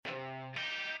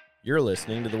You're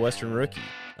listening to The Western Rookie,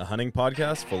 a hunting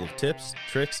podcast full of tips,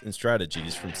 tricks, and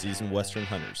strategies from seasoned Western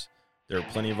hunters. There are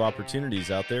plenty of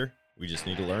opportunities out there. We just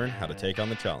need to learn how to take on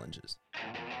the challenges.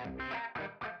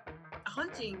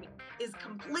 Hunting is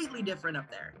completely different up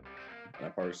there.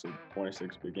 I've harvested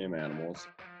 26 big game animals.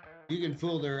 You can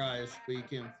fool their eyes, but you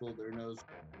can't fool their nose.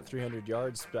 300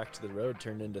 yards back to the road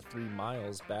turned into 3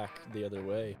 miles back the other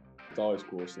way. It's always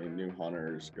cool seeing new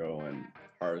hunters go and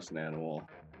harvest an animal.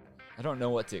 I don't know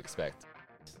what to expect.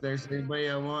 If there's anybody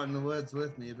I want in the woods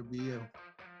with me, it'll be you.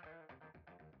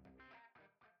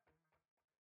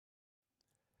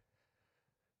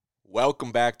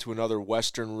 Welcome back to another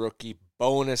Western Rookie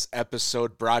bonus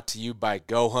episode brought to you by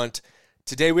GoHunt.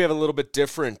 Today we have a little bit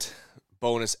different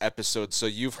bonus episode. So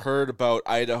you've heard about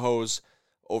Idaho's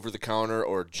over-the-counter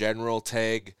or general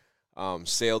tag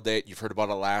sale date. You've heard about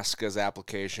Alaska's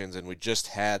applications, and we just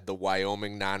had the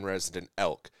Wyoming non-resident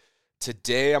elk.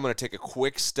 Today I'm going to take a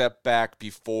quick step back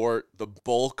before the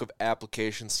bulk of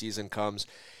application season comes,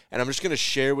 and I'm just going to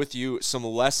share with you some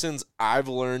lessons I've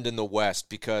learned in the West,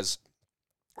 because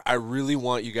I really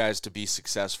want you guys to be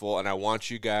successful, and I want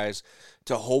you guys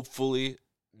to hopefully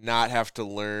not have to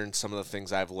learn some of the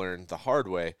things I've learned the hard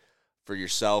way for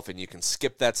yourself, and you can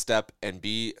skip that step and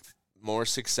be more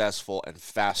successful and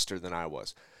faster than I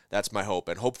was. That's my hope,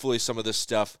 and hopefully some of this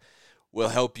stuff will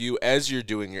help you as you're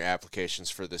doing your applications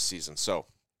for this season. So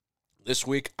this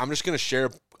week, I'm just going to share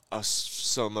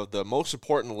some of the most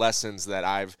important lessons that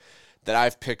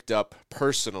I've picked up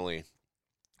personally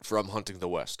from hunting the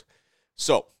West.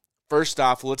 So first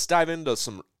off, let's dive into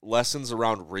some lessons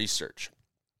around research,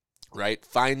 right?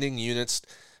 Finding units,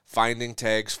 finding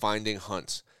tags, finding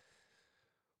hunts.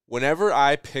 Whenever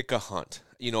I pick a hunt,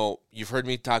 you've heard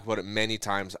me talk about it many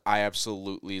times. I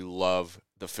absolutely love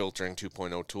the Filtering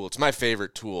 2.0 tool. It's my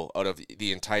favorite tool out of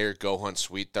the entire GoHunt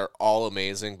suite. They're all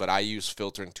amazing, but I use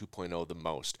Filtering 2.0 the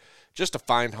most just to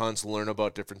find hunts, learn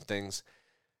about different things.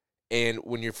 And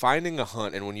when you're finding a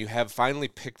hunt and when you have finally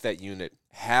picked that unit,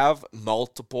 have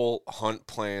multiple hunt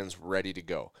plans ready to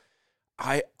go.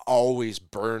 I always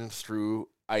burn through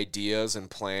ideas and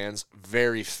plans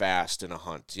very fast in a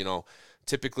hunt.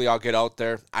 Typically I'll get out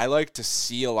there. I like to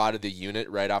see a lot of the unit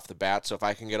right off the bat. So if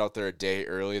I can get out there a day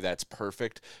early, that's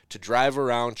perfect. To drive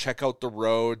around, check out the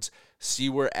roads, see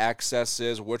where access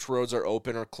is, which roads are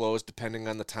open or closed depending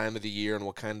on the time of the year and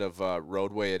what kind of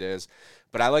roadway it is.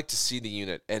 But I like to see the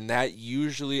unit, and that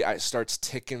usually starts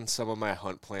ticking some of my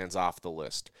hunt plans off the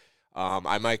list.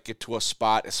 I might get to a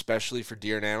spot, especially for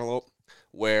deer and antelope,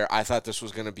 where I thought this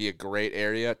was going to be a great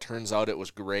area. Turns out it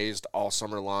was grazed all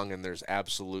summer long, and there's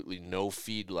absolutely no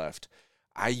feed left.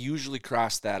 I usually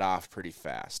cross that off pretty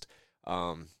fast.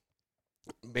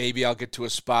 Maybe I'll get to a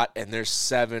spot, and there's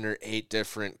 7 or 8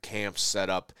 different camps set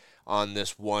up on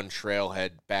this one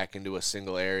trailhead back into a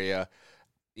single area.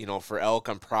 For elk,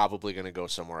 I'm probably going to go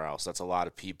somewhere else. That's a lot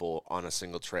of people on a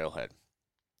single trailhead.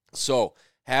 So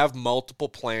have multiple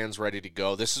plans ready to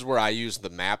go. This is where I use the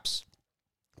maps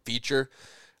feature.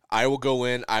 I will go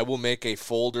in, I will make a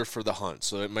folder for the hunt.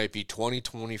 So it might be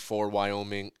 2024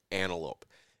 Wyoming antelope.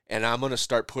 And I'm going to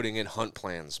start putting in hunt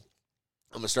plans.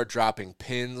 I'm going to start dropping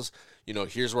pins.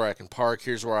 Here's where I can park.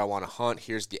 Here's where I want to hunt.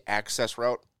 Here's the access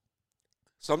route.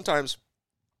 Sometimes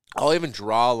I'll even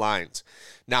draw lines.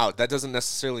 Now, that doesn't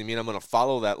necessarily mean I'm going to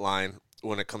follow that line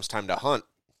when it comes time to hunt.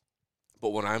 But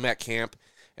when I'm at camp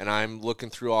and I'm looking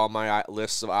through all my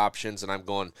lists of options and I'm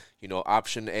going,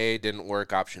 option A didn't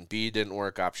work, option B didn't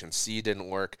work, option C didn't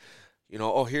work.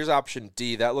 Here's option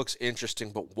D. That looks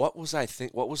interesting, but what was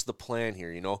the plan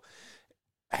here?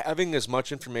 Having as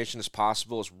much information as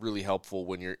possible is really helpful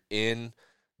when you're in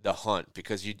the hunt,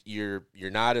 because you're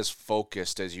not as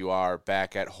focused as you are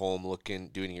back at home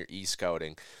doing your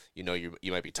e-scouting. You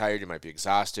might be tired, you might be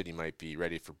exhausted, you might be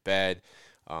ready for bed,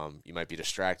 you might be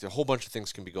distracted. A whole bunch of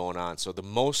things can be going on. So the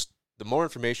more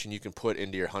information you can put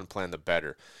into your hunt plan, the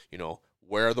better.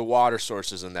 Where are the water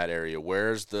sources in that area?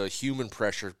 Where's the human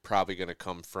pressure probably going to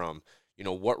come from?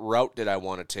 What route did I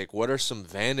want to take? What are some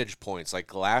vantage points, like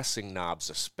glassing knobs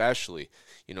especially?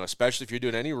 Especially if you're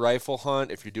doing any rifle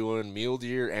hunt, if you're doing mule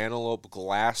deer, antelope,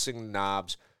 glassing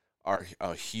knobs are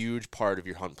a huge part of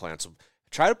your hunt plan. So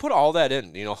try to put all that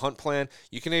in. Hunt plan,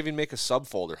 you can even make a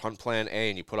subfolder, hunt plan A,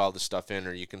 and you put all this stuff in,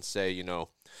 or you can say,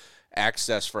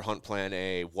 access for hunt plan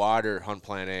A, water, hunt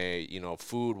plan A,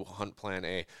 food, hunt plan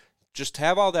A. Just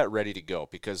have all that ready to go,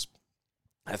 because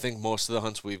I think most of the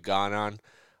hunts we've gone on,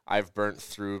 I've burnt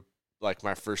through like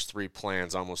my first 3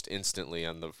 plans almost instantly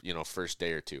on the first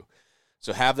day or two.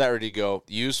 So have that ready to go.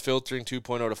 Use Filtering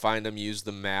 2.0 to find them. Use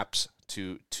the maps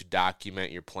to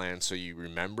document your plan so you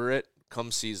remember it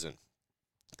come season.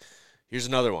 Here's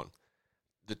another one.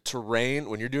 the terrain,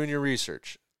 when you're doing your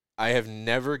research, I have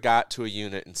never got to a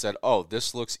unit and said, oh,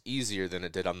 this looks easier than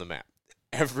it did on the map.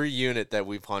 Every unit that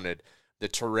we've hunted, the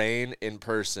terrain in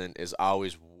person is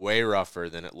always way rougher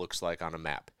than it looks like on a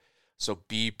map. So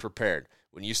be prepared.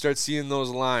 When you start seeing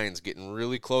those lines getting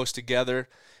really close together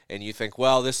and you think,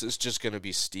 well, this is just going to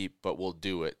be steep, but we'll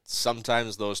do it.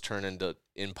 Sometimes those turn into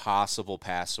impossible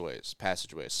passageways.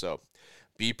 So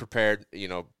be prepared.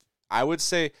 I would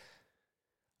say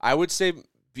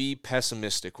be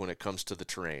pessimistic when it comes to the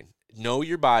terrain. Know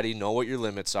your body, know what your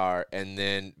limits are, and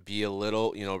then be a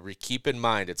little, keep in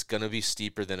mind it's going to be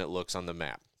steeper than it looks on the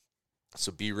map.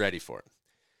 So be ready for it.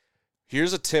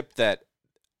 Here's a tip that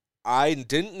I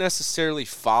didn't necessarily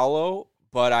follow,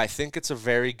 but I think it's a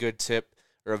very good tip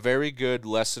or a very good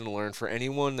lesson learned for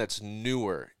anyone that's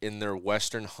newer in their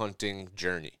Western hunting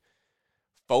journey.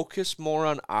 Focus more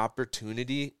on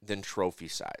opportunity than trophy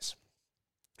size.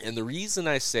 And the reason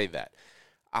I say that,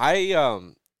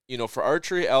 for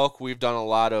archery elk, we've done a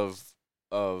lot of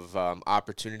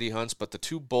opportunity hunts, but the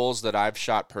two bulls that I've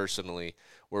shot personally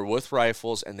were with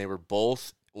rifles, and they were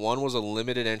both, one was a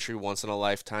limited entry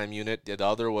once-in-a-lifetime unit, the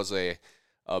other was a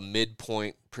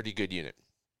midpoint pretty good unit.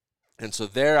 And so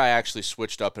there I actually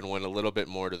switched up and went a little bit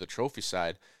more to the trophy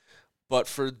side. But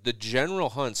for the general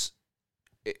hunts,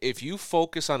 if you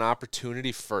focus on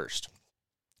opportunity first,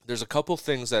 there's a couple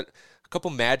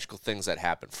magical things that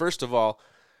happen. First of all,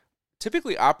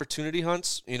 typically opportunity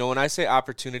hunts, when I say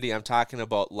opportunity, I'm talking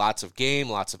about lots of game,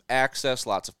 lots of access,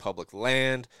 lots of public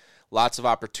land, lots of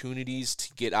opportunities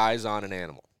to get eyes on an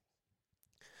animal.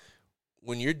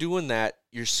 When you're doing that,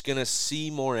 you're going to see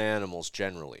more animals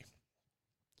generally.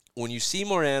 When you see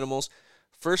more animals,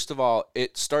 first of all,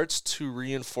 it starts to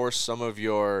reinforce some of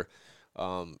your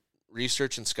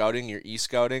research and scouting, your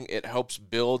e-scouting. It helps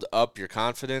build up your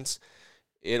confidence.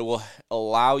 It will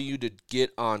allow you to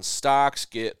get on stocks,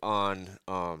 get on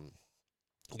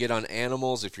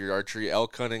animals. If you're archery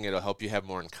elk hunting, it'll help you have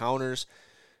more encounters.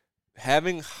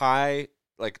 Having high,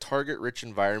 target-rich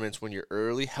environments when you're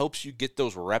early helps you get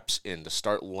those reps in to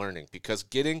start learning, because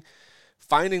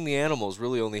finding the animal is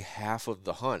really only half of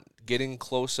the hunt. Getting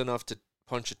close enough to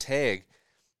punch a tag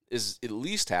is at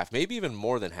least half, maybe even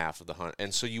more than half of the hunt.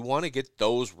 And so you want to get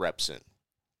those reps in.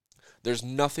 There's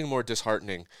nothing more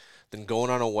disheartening than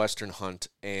going on a Western hunt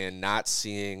and not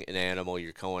seeing an animal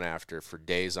you're going after for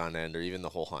days on end, or even the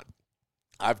whole hunt.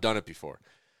 I've done it before.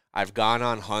 I've gone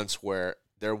on hunts where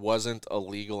there wasn't a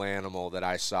legal animal that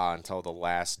I saw until the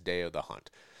last day of the hunt.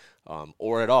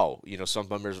 Or at all. Some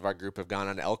members of our group have gone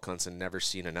on elk hunts and never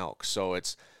seen an elk. So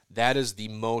that is the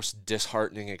most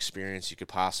disheartening experience you could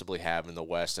possibly have in the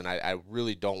West, and I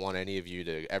really don't want any of you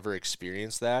to ever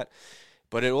experience that,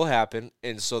 but it will happen.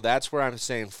 And so that's where I'm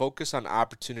saying focus on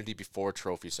opportunity before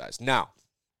trophy size. Now,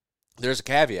 there's a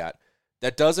caveat.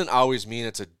 That doesn't always mean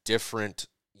it's a different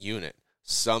unit.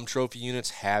 Some trophy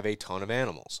units have a ton of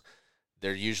animals.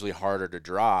 They're usually harder to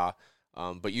draw,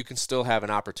 but you can still have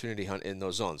an opportunity hunt in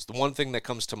those zones. The one thing that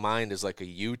comes to mind is like a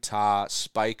Utah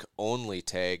spike-only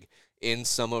tag in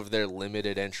some of their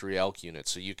limited entry elk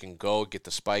units. So you can go get the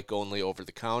spike-only over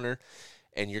the counter,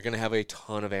 and you're going to have a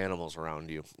ton of animals around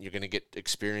you. You're going to get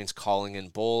experience calling in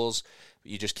bulls.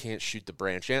 You just can't shoot the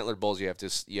branch antler bulls. You have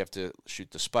to shoot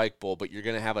the spike bull, but you're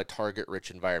going to have a target-rich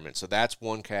environment. So that's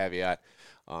one caveat.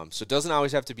 So it doesn't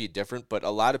always have to be different, but a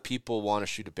lot of people want to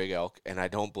shoot a big elk, and I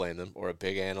don't blame them, or a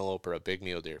big antelope, or a big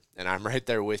mule deer, and I'm right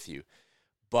there with you.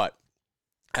 But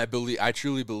I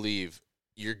truly believe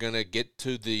you're going to get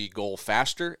to the goal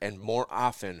faster and more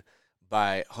often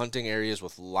by hunting areas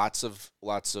with lots of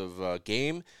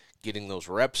game, getting those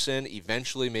reps in,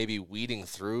 eventually maybe weeding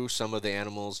through some of the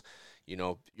animals.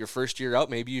 Your first year out,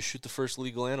 maybe you shoot the first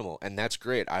legal animal, and that's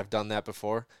great. I've done that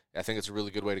before. I think it's a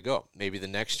really good way to go. Maybe the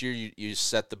next year you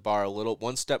set the bar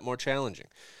one step more challenging,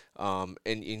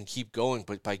 and keep going.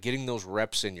 But by getting those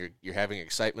reps in, you're having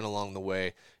excitement along the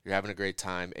way. You're having a great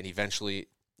time, and eventually,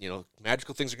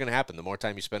 magical things are going to happen. The more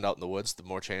time you spend out in the woods, the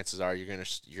more chances are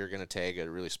you're gonna tag a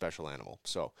really special animal.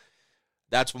 So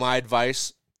that's my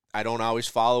advice. I don't always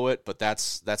follow it, but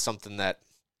that's something that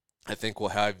I think will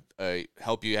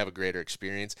help you have a greater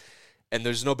experience. And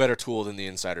there's no better tool than the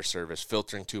Insider Service,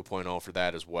 Filtering 2.0 for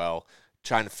that as well.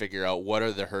 Trying to figure out what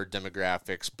are the herd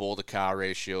demographics, bull to cow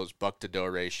ratios, buck to doe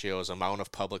ratios, amount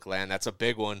of public land. That's a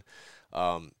big one.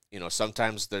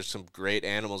 Sometimes there's some great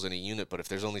animals in a unit, but if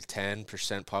there's only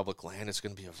 10% public land, it's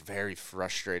going to be a very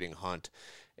frustrating hunt.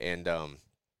 And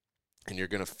you're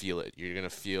going to feel it. You're going to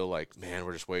feel like, man,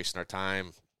 we're just wasting our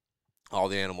time. All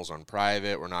the animals are on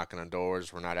private. We're knocking on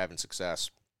doors. We're not having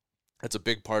success. That's a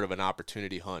big part of an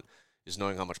opportunity hunt, is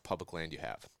knowing how much public land you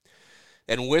have.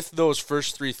 And with those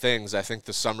first three things, I think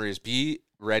the summary is be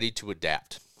ready to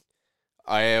adapt.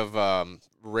 I have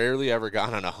rarely ever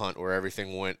gone on a hunt where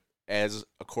everything went as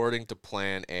according to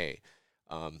plan A.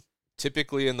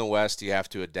 Typically in the West, you have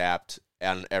to adapt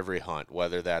on every hunt,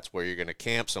 whether that's where you're going to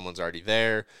camp, someone's already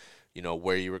there,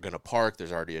 where you were going to park,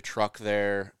 there's already a truck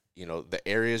there, the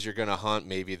areas you're going to hunt,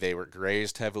 maybe they were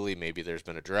grazed heavily, maybe there's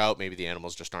been a drought, maybe the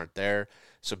animals just aren't there.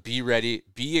 So be ready,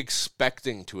 be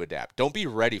expecting to adapt. Don't be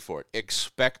ready for it.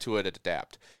 Expect to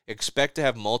adapt. Expect to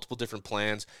have multiple different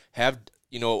plans, have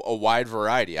a wide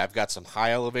variety. I've got some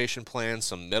high elevation plans,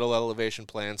 some middle elevation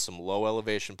plans, some low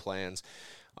elevation plans.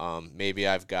 Maybe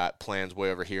I've got plans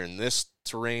way over here in this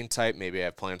terrain type. Maybe I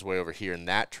have plans way over here in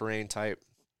that terrain type.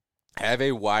 Have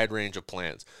a wide range of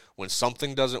plans. When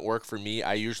something doesn't work for me,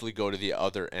 I usually go to the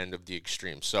other end of the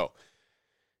extreme. So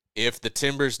if the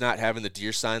timber's not having the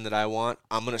deer sign that I want,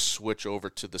 I'm going to switch over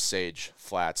to the sage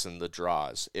flats and the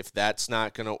draws. If that's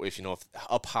not going to, if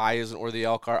up high isn't where the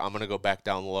elk are, I'm going to go back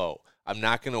down low. I'm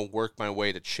not going to work my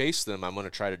way to chase them. I'm going to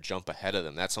try to jump ahead of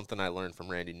them. That's something I learned from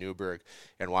Randy Newberg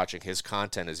and watching his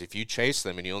content is if you chase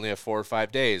them and you only have 4 or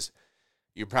 5 days,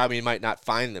 you probably might not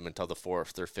find them until the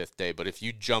 4th or 5th day. But if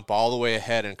you jump all the way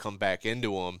ahead and come back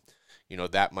into them,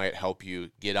 that might help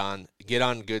you get on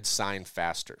good sign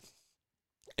faster.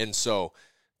 And so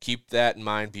keep that in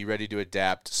mind. Be ready to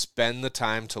adapt. Spend the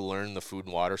time to learn the food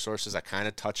and water sources. I kind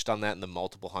of touched on that in the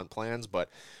multiple hunt plans, but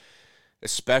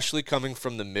especially coming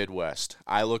from the Midwest,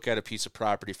 I look at a piece of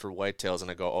property for whitetails and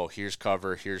I go, oh, here's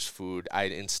cover, here's food. I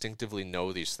instinctively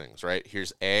know these things, right?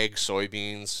 Here's ag,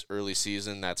 soybeans, early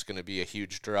season, that's going to be a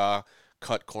huge draw.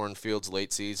 Cut cornfields,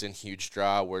 late season, huge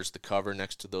draw. Where's the cover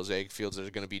next to those ag fields? There's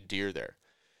going to be deer there.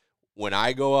 When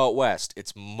I go out west,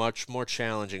 it's much more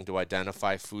challenging to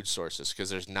identify food sources because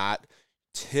there's not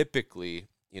typically,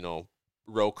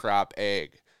 row crop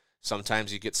ag.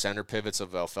 Sometimes you get center pivots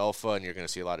of alfalfa, and you're going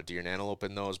to see a lot of deer and antelope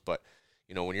in those. But,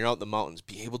 when you're out in the mountains,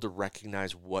 be able to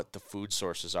recognize what the food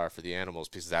sources are for the animals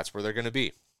because that's where they're going to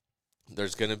be.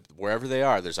 Wherever they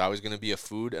are, there's always going to be a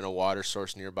food and a water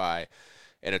source nearby.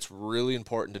 And it's really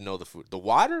important to know the food. The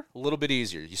water, a little bit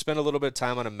easier. You spend a little bit of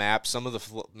time on a map. Some of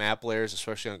the map layers,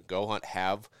 especially on GoHunt,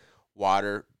 have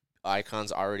water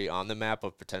icons already on the map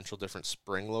of potential different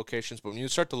spring locations. But when you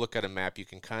start to look at a map, you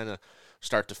can kind of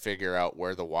start to figure out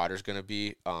where the water's going to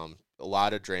be. A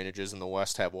lot of drainages in the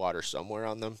West have water somewhere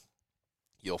on them.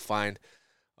 You'll find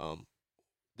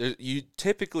you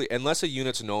typically, unless a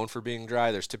unit's known for being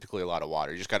dry, there's typically a lot of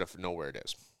water. You just got to know where it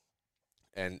is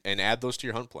and add those to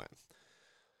your hunt plan.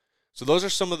 So those are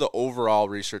some of the overall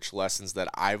research lessons that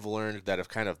I've learned that have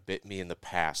kind of bit me in the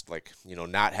past, like,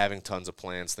 not having tons of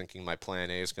plans, thinking my plan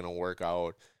A is going to work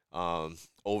out,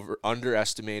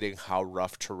 underestimating how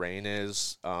rough terrain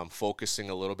is, focusing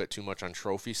a little bit too much on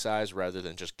trophy size rather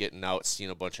than just getting out, seeing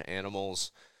a bunch of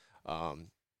animals,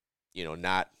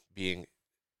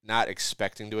 not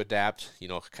expecting to adapt,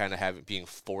 kind of being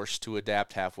forced to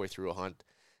adapt halfway through a hunt,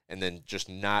 and then just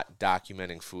not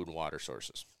documenting food and water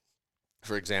sources.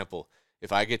 For example,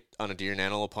 if I get on a deer and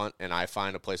antelope hunt and I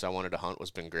find a place I wanted to hunt was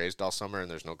been grazed all summer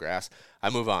and there's no grass, I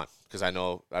move on because I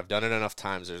know I've done it enough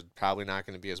times. There's probably not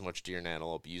going to be as much deer and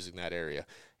antelope using that area.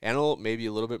 Antelope maybe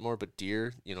a little bit more, but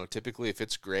deer, typically if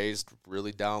it's grazed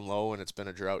really down low and it's been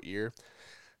a drought year,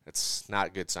 it's not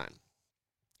a good sign.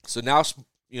 So now,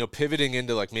 pivoting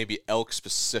into like maybe elk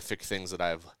specific things that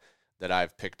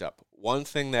I've picked up. One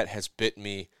thing that has bit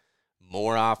me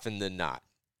more often than not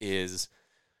is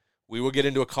we will get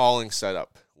into a calling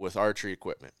setup with archery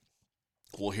equipment.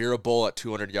 We'll hear a bull at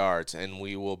 200 yards, and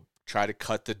we will try to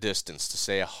cut the distance to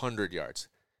say 100 yards.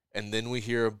 And then we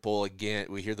hear the bull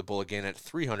again at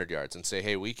 300 yards and say,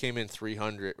 hey, we came in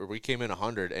 300, or we came in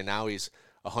 100, and now he's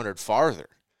 100 farther,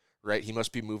 right? He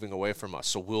must be moving away from us.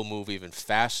 So we'll move even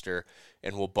faster,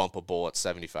 and we'll bump a bull at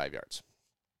 75 yards.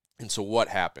 And so what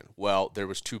happened? Well, there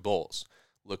was 2 bulls.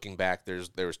 Looking back, there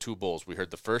was 2 bulls. We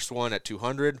heard the first one at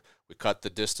 200. We cut the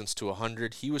distance to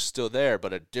 100. He was still there,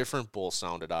 but a different bull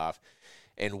sounded off.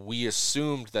 And we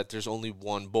assumed that there's only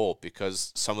one bull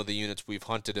because some of the units we've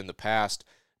hunted in the past,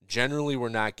 generally we're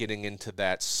not getting into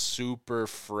that super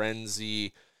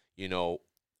frenzy,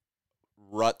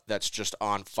 rut that's just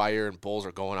on fire and bulls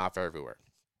are going off everywhere.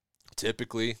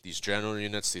 Typically, these general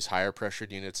units, these higher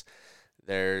pressured units,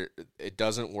 it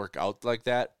doesn't work out like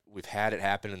that. We've had it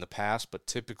happen in the past, but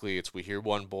typically it's we hear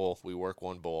one bull, we work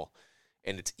one bull,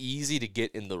 and it's easy to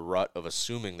get in the rut of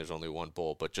assuming there's only one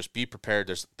bull, but just be prepared.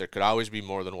 There could always be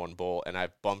more than one bull, and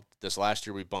this last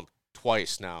year we bumped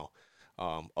twice now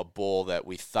a bull that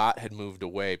we thought had moved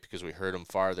away because we heard him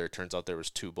farther. It turns out there was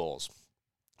 2 bulls.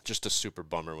 Just a super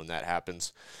bummer when that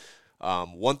happens.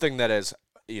 One thing that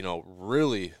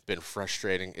really been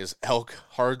frustrating is elk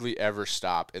hardly ever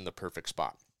stop in the perfect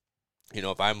spot.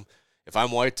 If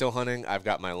I'm whitetail hunting, I've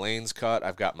got my lanes cut,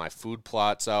 I've got my food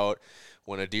plots out.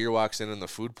 When a deer walks in the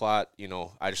food plot,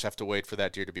 I just have to wait for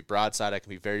that deer to be broadside. I can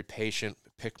be very patient,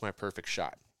 pick my perfect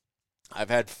shot. I've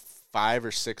had 5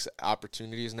 or 6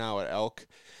 opportunities now at elk,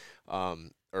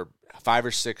 or 5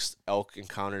 or 6 elk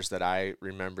encounters that I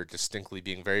remember distinctly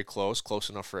being very close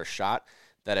enough for a shot,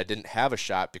 that I didn't have a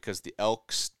shot because the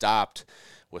elk stopped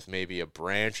with maybe a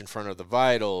branch in front of the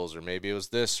vitals, or maybe it was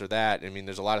this or that. I mean,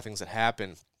 there's a lot of things that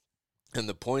happen. And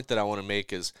the point that I want to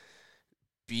make is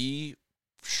be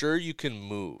sure you can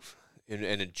move and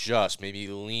adjust, maybe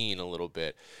lean a little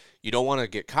bit. You don't want to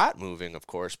get caught moving, of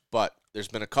course, but there's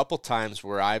been a couple times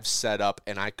where I've set up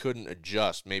and I couldn't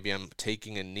adjust. Maybe I'm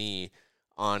taking a knee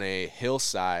on a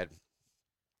hillside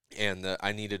and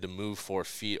I needed to move 4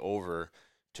 feet over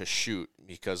to shoot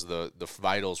because the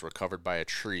vitals were covered by a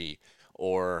tree.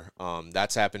 Or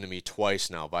that's happened to me twice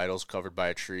now. Vitals covered by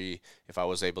a tree. If I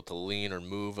was able to lean or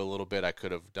move a little bit, I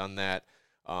could have done that.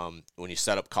 When you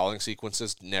set up calling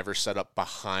sequences, never set up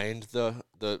behind the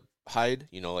hide.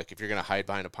 Like if you're going to hide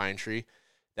behind a pine tree,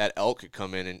 that elk could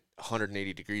come in and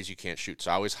 180 degrees you can't shoot.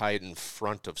 So I always hide in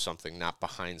front of something, not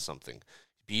behind something.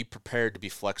 Be prepared to be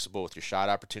flexible with your shot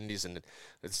opportunities, and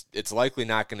it's likely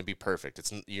not going to be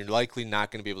perfect. You're likely not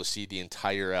going to be able to see the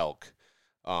entire elk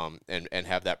and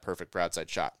have that perfect broadside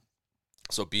shot.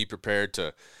 So be prepared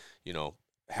to,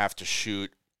 have to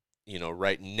shoot,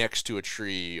 right next to a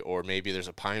tree, or maybe there's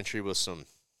a pine tree with some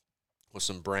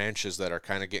branches that are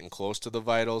kind of getting close to the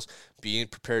vitals. Being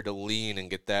prepared to lean and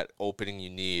get that opening you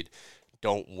need.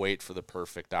 Don't wait for the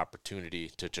perfect opportunity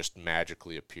to just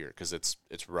magically appear, because it's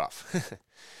rough.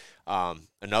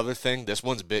 Another thing, this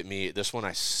one's bit me. This one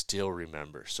I still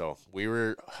remember. So we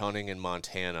were hunting in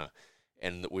Montana,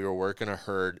 and we were working a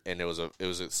herd, and it was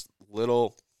this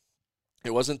little.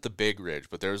 It wasn't the big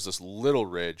ridge, but there was this little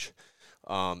ridge,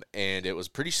 and it was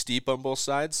pretty steep on both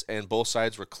sides, and both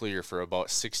sides were clear for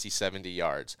about 60, 70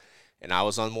 yards. And I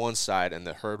was on one side, and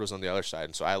the herd was on the other side,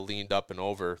 and so I leaned up and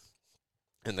over,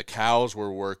 and the cows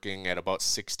were working at about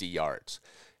 60 yards.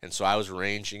 And so I was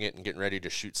ranging it and getting ready to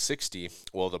shoot 60.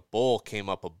 Well, the bull came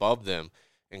up above them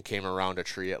and came around a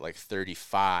tree at like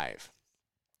 35.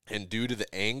 And due to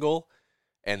the angle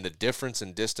and the difference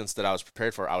in distance that I was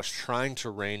prepared for, I was trying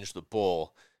to range the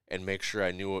bull and make sure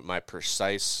I knew what my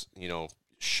precise,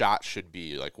 shot should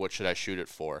be. Like, what should I shoot it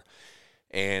for?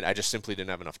 And I just simply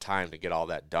didn't have enough time to get all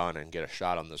that done and get a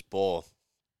shot on this bull.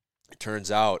 It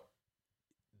turns out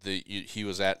he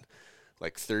was at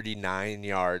like 39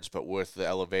 yards, but with the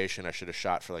elevation, I should have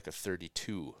shot for like a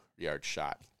 32-yard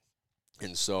shot.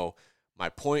 And so my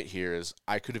point here is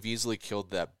I could have easily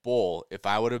killed that bull if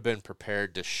I would have been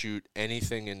prepared to shoot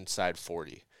anything inside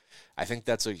 40. I think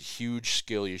that's a huge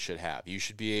skill you should have. You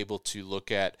should be able to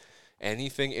look at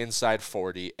anything inside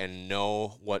 40 and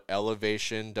know what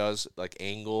elevation does, like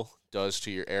angle does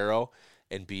to your arrow,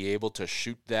 and be able to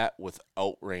shoot that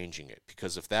without ranging it.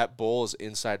 Because if that bull is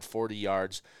inside 40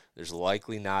 yards, there's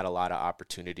likely not a lot of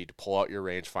opportunity to pull out your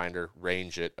rangefinder,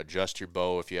 range it, adjust your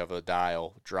bow if you have a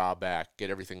dial, draw back, get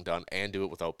everything done, and do it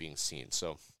without being seen.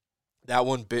 So that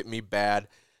one bit me bad. It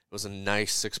was a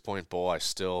nice 6-point bull. I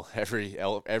still, every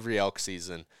elk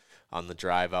season on the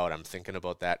drive out, I'm thinking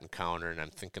about that encounter, and I'm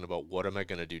thinking about what am I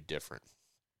going to do different?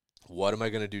 What am I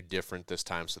going to do different this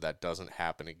time so that doesn't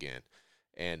happen again?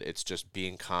 And it's just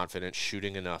being confident,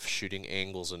 shooting enough, shooting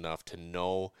angles enough to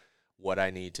know what I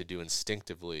need to do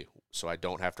instinctively so I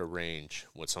don't have to range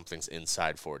when something's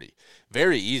inside 40.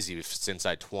 Very easy if it's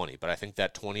inside 20, but I think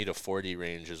that 20 to 40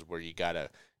 range is where you got to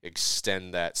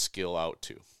extend that skill out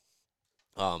to.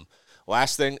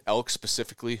 Last thing, elk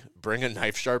specifically, bring a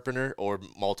knife sharpener or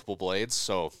multiple blades.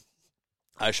 So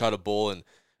I shot a bull in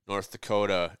North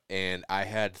Dakota, and I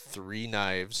had 3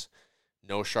 knives,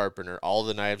 no sharpener. All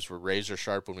the knives were razor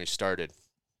sharp when we started.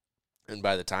 And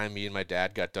by the time me and my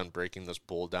dad got done breaking this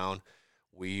bull down,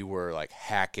 we were like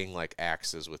hacking like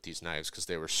axes with these knives because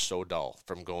they were so dull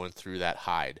from going through that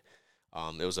hide.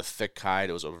 It was a thick hide.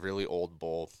 It was a really old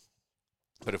bull.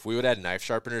 But if we would add knife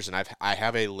sharpeners, and I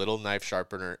have a little knife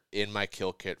sharpener in my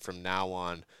kill kit from now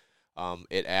on,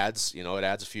 it adds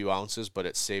a few ounces, but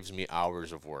it saves me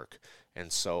hours of work.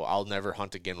 And so I'll never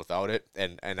hunt again without it.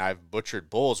 And I've butchered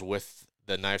bulls with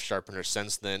the knife sharpener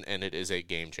since then, and it is a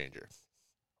game changer.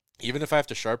 Even if I have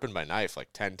to sharpen my knife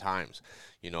like 10 times,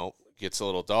 gets a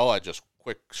little dull, I just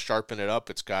quick sharpen it up.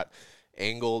 It's got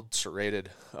angled serrated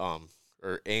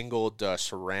angled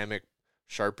ceramic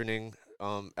sharpening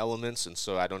elements, and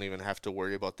so I don't even have to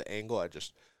worry about the angle. I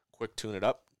just quick tune it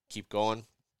up, keep going.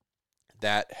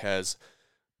 That has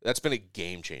That's been a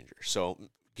game changer. So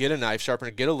get a knife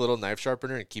sharpener, get a little knife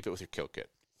sharpener, and keep it with your kill kit.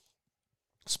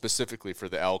 Specifically for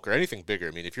the elk or anything bigger.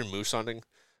 I mean, if you're moose hunting,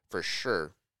 for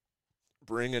sure,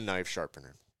 bring a knife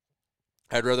sharpener.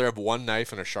 I'd rather have one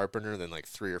knife and a sharpener than like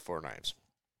 3 or 4 knives.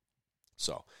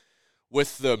 So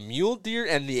with the mule deer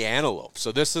and the antelope,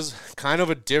 so this is kind of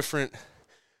a different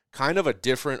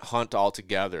hunt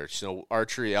altogether. So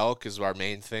archery elk is our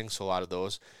main thing, so a lot of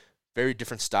those. Very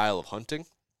different style of hunting.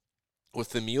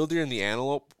 With the mule deer and the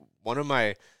antelope, one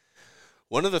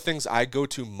of the things I go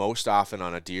to most often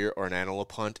on a deer or an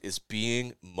antelope hunt is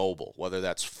being mobile, whether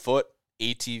that's foot,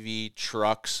 ATV,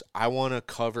 trucks. I want to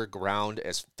cover ground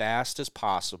as fast as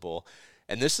possible.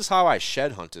 And this is how I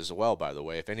shed hunt as well, by the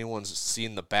way. If anyone's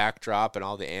seen the backdrop and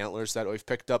all the antlers that we've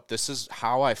picked up, this is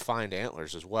how I find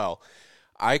antlers as well.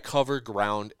 I cover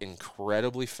ground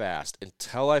incredibly fast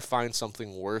until I find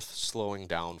something worth slowing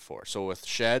down for. So with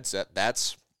sheds,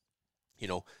 that's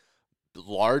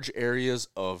large areas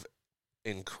of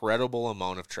incredible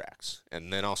amount of tracks,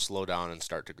 and then I'll slow down and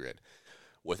start to grid.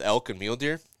 With elk and mule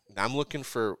deer, I'm looking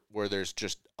for where there's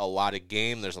just a lot of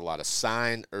game, there's a lot of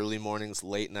sign, early mornings,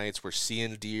 late nights, we're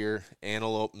seeing deer,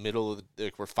 antelope,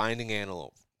 we're finding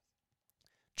antelope.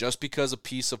 Just because a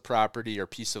piece of property or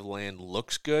piece of land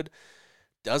looks good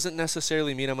doesn't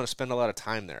necessarily mean I'm going to spend a lot of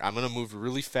time there. I'm going to move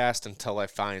really fast until I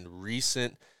find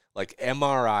recent, like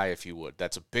MRI, if you would.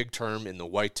 That's a big term in the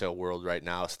whitetail world right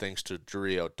now, thanks to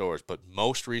Drury Outdoors, but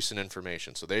most recent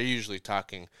information. So they're usually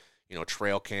talking,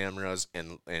 trail cameras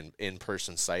and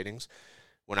in-person sightings.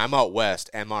 When I'm out west,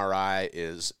 MRI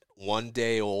is 1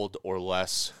 day old or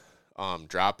less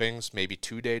droppings, maybe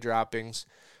 2-day droppings,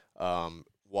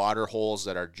 water holes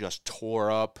that are just tore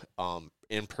up,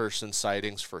 in-person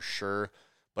sightings for sure.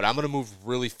 But I'm going to move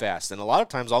really fast. And a lot of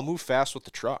times I'll move fast with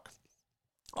the truck.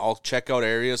 I'll check out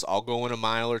areas. I'll go in a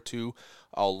mile or two.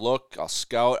 I'll look. I'll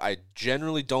scout. I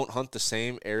generally don't hunt the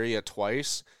same area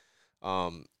twice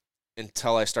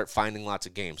until I start finding lots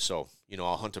of game. So,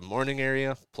 I'll hunt a morning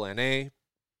area, plan A,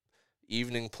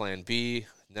 evening, plan B,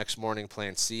 next morning,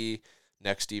 plan C,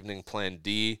 next evening, plan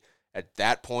D. At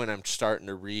that point, I'm starting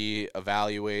to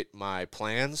reevaluate my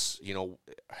plans.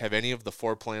 Have any of the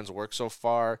 4 plans worked so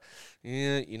far?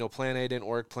 Yeah, plan A didn't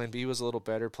work. Plan B was a little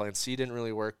better. Plan C didn't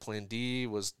really work. Plan D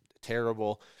was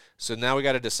terrible. So now we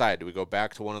got to decide. Do we go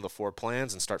back to one of the 4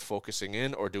 plans and start focusing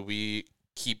in, or do we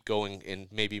keep going in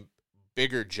maybe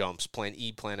bigger jumps? Plan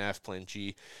E, plan F, plan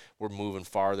G. We're moving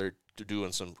farther to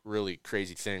doing some really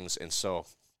crazy things. And so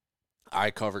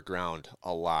I cover ground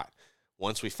a lot.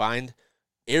 Once we find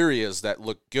areas that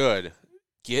look good,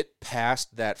 get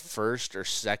past that first or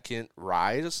second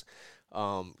rise,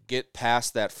 get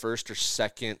past that first or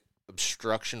second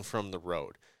obstruction from the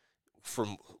road.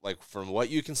 From what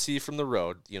you can see from the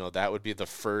road, that would be the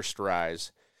first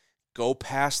rise. Go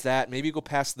past that, maybe go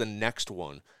past the next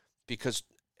one, because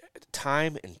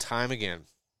time and time again,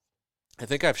 I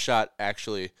think I've shot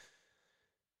actually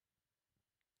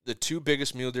the 2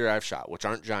 biggest mule deer I've shot, which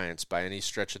aren't giants by any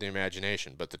stretch of the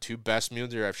imagination, but the 2 best mule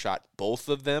deer I've shot, both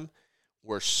of them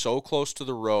were so close to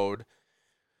the road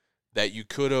that you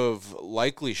could have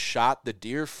likely shot the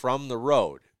deer from the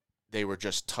road. They were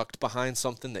just tucked behind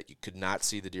something that you could not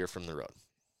see the deer from the road.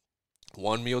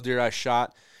 One mule deer I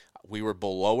shot, we were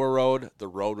below a road. The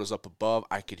road was up above.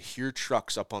 I could hear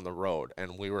trucks up on the road,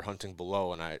 and we were hunting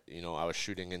below, and I was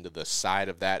shooting into the side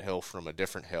of that hill from a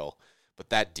different hill. But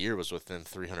that deer was within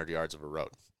 300 yards of a road.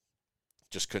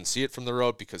 Just couldn't see it from the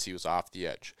road because he was off the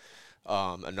edge.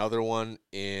 Another one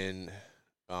in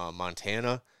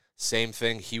Montana, same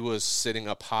thing. He was sitting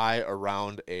up high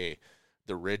around the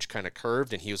ridge kind of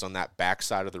curved, and he was on that back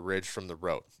side of the ridge from the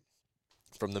road,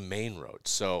 from the main road.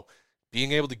 So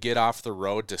being able to get off the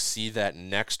road to see that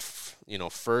next,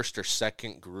 first or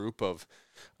second group of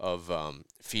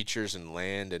features and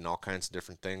land and all kinds of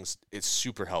different things, it's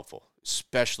super helpful,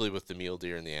 especially with the mule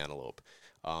deer and the antelope.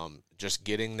 Just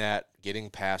getting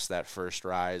past that first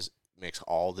rise makes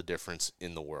all the difference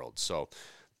in the world. So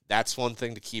that's one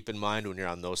thing to keep in mind when you're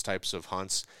on those types of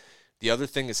hunts. The other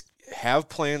thing is have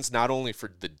plans not only for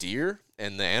the deer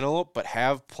and the antelope, but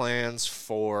have plans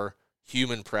for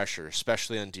human pressure,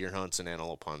 especially on deer hunts and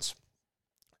antelope hunts.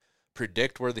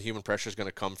 Predict where the human pressure is going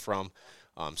to come from.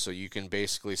 So you can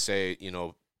basically say,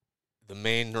 the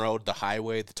main road, the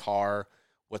highway, the tar,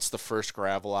 what's the first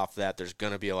gravel off that? There's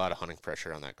going to be a lot of hunting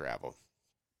pressure on that gravel.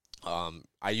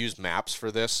 I use maps for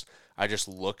this. I just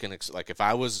look and, if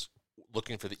I was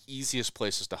looking for the easiest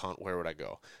places to hunt, where would I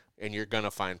go? And you're going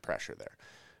to find pressure there.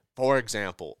 For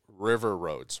example, river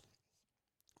roads.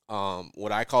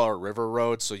 What I call a river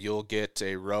road, so you'll get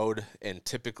a road, and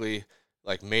typically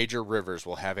like major rivers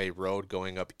will have a road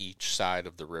going up each side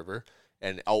of the river.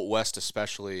 And out west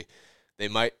especially, they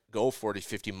might go 40,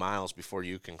 50 miles before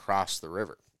you can cross the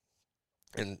river.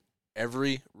 And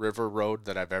every river road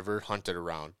that I've ever hunted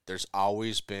around, there's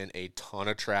always been a ton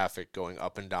of traffic going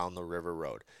up and down the river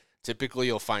road. Typically,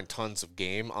 you'll find tons of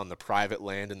game on the private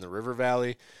land in the river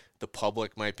valley. The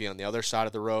public might be on the other side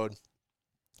of the road.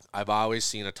 I've always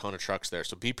seen a ton of trucks there.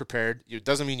 So be prepared. It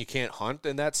doesn't mean you can't hunt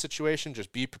in that situation.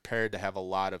 Just be prepared to have a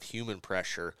lot of human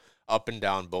pressure up and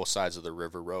down both sides of the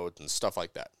river roads and stuff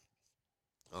like that.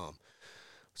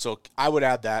 So I would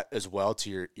add that as well to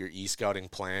your e-scouting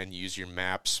plan. Use your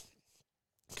maps.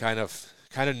 Kind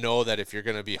of know that if you're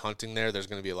going to be hunting there, there's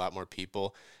going to be a lot more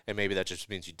people, and maybe that just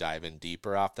means you dive in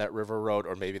deeper off that river road,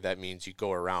 or maybe that means you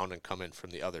go around and come in from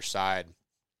the other side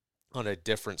on a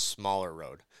different, smaller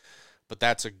road. But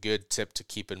that's a good tip to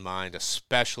keep in mind,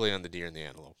 especially on the deer and the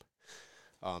antelope.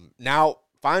 Now,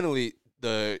 finally,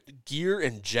 the gear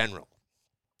in general,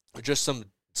 just some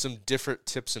different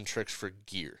tips and tricks for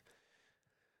gear.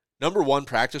 Number one,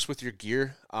 practice with your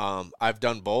gear. I've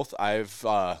done both.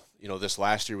 This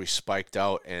last year we spiked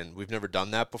out, and we've never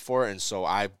done that before, and so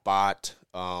I bought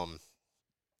a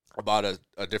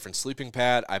different sleeping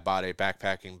pad. I bought a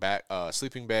backpacking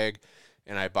sleeping bag,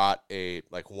 and I bought a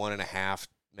 1.5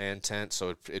 man tent,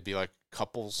 so it'd be like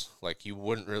couples. Like, you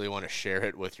wouldn't really want to share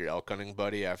it with your elk hunting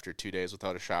buddy after 2 days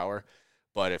without a shower,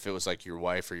 but if it was like your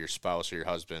wife or your spouse or your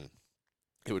husband,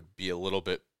 it would be a little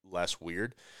bit less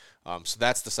weird. So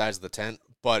that's the size of the tent,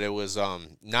 but it was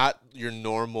not your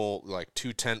normal like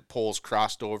 2 tent poles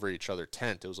crossed over each other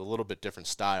tent. It was a little bit different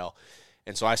style,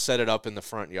 and so I set it up in the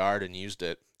front yard and used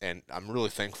it, and I'm really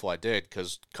thankful I did,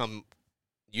 because come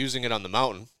using it on the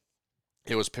mountain,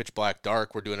 it was pitch black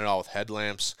dark. We're doing it all with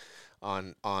headlamps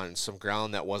on some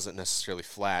ground that wasn't necessarily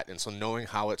flat, and so knowing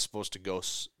how it's supposed to go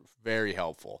is very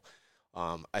helpful.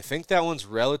 I think that one's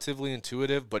relatively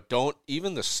intuitive, but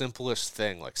even the simplest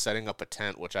thing, like setting up a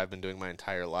tent, which I've been doing my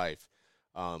entire life,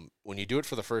 when you do it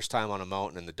for the first time on a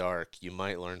mountain in the dark, you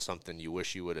might learn something you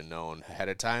wish you would have known ahead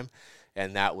of time,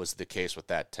 and that was the case with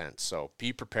that tent. So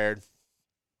be prepared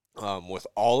with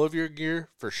all of your gear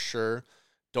for sure.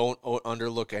 Don't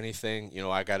underlook anything.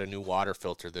 I got a new water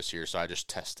filter this year, so I just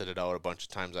tested it out a bunch of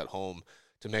times at home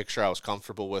to make sure I was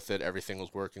comfortable with it. Everything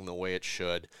was working the way it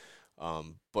should.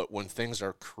 But when things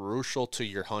are crucial to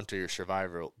your hunt or your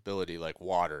survivability, like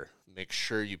water, make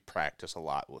sure you practice a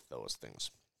lot with those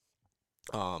things.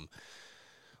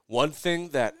 One thing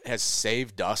that has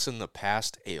saved us in the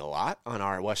past a lot on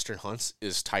our Western hunts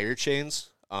is tire chains.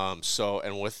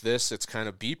 And with this, it's kind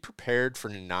of be prepared for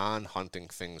non-hunting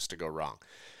things to go wrong.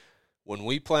 When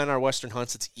we plan our Western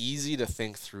hunts, it's easy to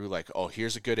think through like, oh,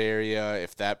 here's a good area.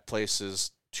 If that place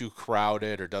is too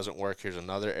crowded or doesn't work, here's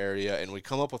another area, and we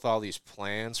come up with all these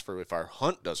plans for if our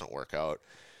hunt doesn't work out.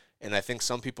 And I think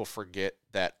some people forget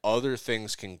that other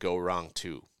things can go wrong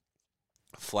too.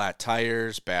 Flat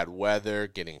tires, bad weather,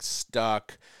 getting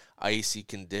stuck, icy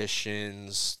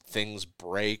conditions, things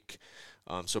break.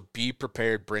 So be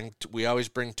prepared. We always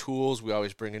bring tools. We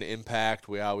always bring an impact.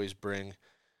 We always bring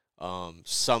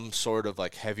some sort of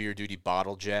like heavier duty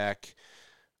bottle jack.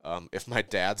 If my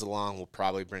dad's along, we'll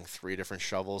probably bring 3 different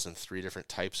shovels and 3 different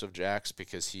types of jacks,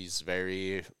 because he's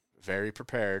very, very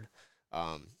prepared.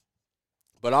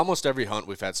 But almost every hunt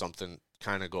we've had something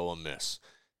kind of go amiss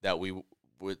that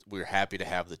we're happy to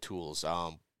have the tools.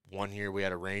 One year we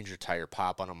had a Ranger tire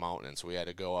pop on a mountain, so we had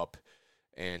to go up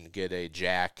and get a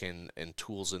jack and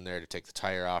tools in there to take the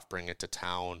tire off, bring it to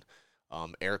town.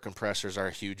 Air compressors are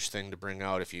a huge thing to bring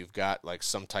out. If you've got like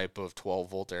some type of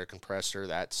 12-volt air compressor,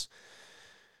 that's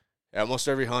almost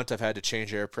every hunt I've had to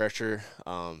change air pressure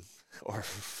or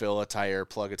fill a tire,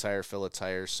 plug a tire, fill a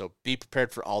tire. So be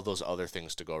prepared for all those other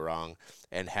things to go wrong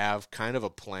and have kind of a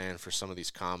plan for some of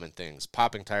these common things.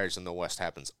 Popping tires in the West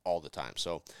happens all the time.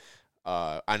 So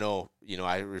I know,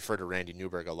 I refer to Randy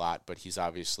Newberg a lot, but he's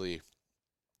obviously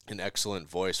an excellent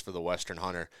voice for the Western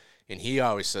hunter. And he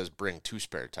always says bring 2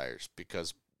 spare tires,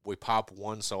 because we pop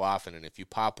one so often. And if you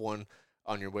pop one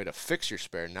on your way to fix your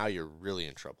spare, now you're really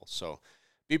in trouble. So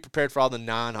be prepared for all the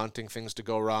non-hunting things to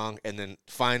go wrong. And then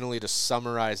finally, to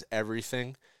summarize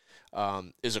everything,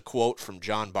 is a quote from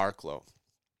John Barklow,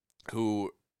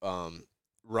 who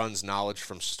runs Knowledge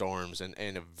from Storms and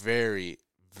a very,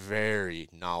 very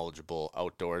knowledgeable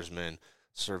outdoorsman,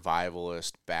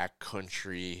 survivalist,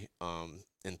 backcountry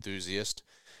enthusiast.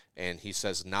 And he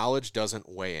says, knowledge doesn't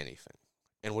weigh anything.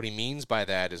 And what he means by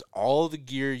that is all the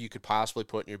gear you could possibly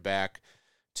put in your back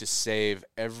to save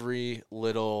every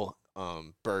little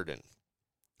burden.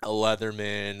 A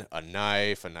Leatherman, a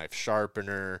knife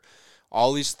sharpener,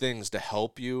 all these things to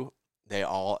help you they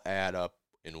all add up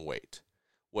in weight.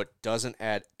 What doesn't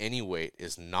add any weight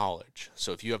is knowledge.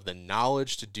 So if you have the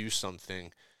knowledge to do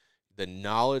something, the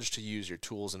knowledge to use your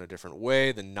tools in a different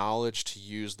way, the knowledge to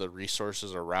use the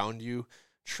resources around you,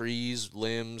 trees,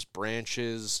 limbs,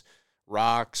 branches,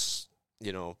 rocks,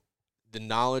 the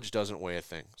knowledge doesn't weigh a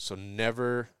thing. So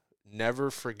never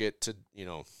forget to,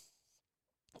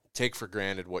 take for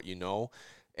granted what you know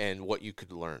and what you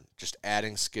could learn. Just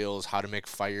adding skills, how to make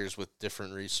fires with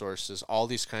different resources, all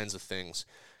these kinds of things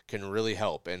can really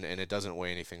help. And it doesn't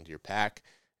weigh anything to your pack.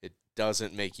 It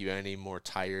doesn't make you any more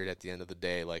tired at the end of the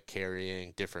day, like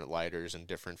carrying different lighters and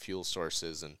different fuel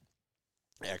sources and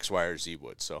X, Y, or Z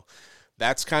would. So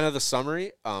that's kind of the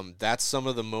summary. That's some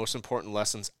of the most important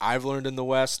lessons I've learned in the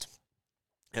West.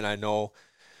 And I know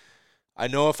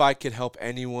if I could help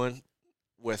anyone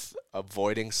with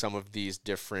avoiding some of these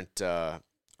different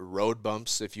road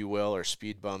bumps, if you will, or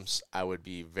speed bumps, I would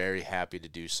be very happy to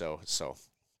do so.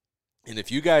 And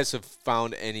if you guys have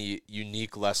found any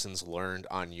unique lessons learned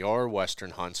on your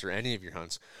Western hunts or any of your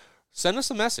hunts, send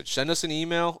us a message, send us an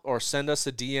email, or send us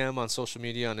a DM on social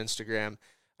media on Instagram.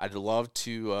 I'd love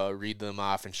to read them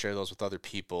off and share those with other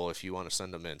people if you want to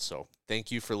send them in. So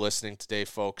thank you for listening today,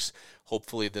 folks.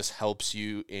 Hopefully this helps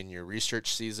you in your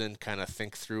research season, kind of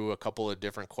think through a couple of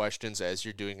different questions as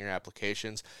you're doing your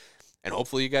applications. And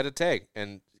hopefully you got a tag.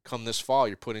 And come this fall,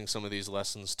 you're putting some of these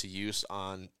lessons to use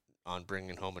on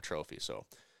bringing home a trophy. So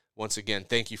once again,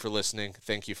 thank you for listening.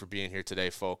 Thank you for being here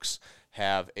today, folks.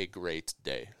 Have a great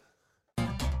day.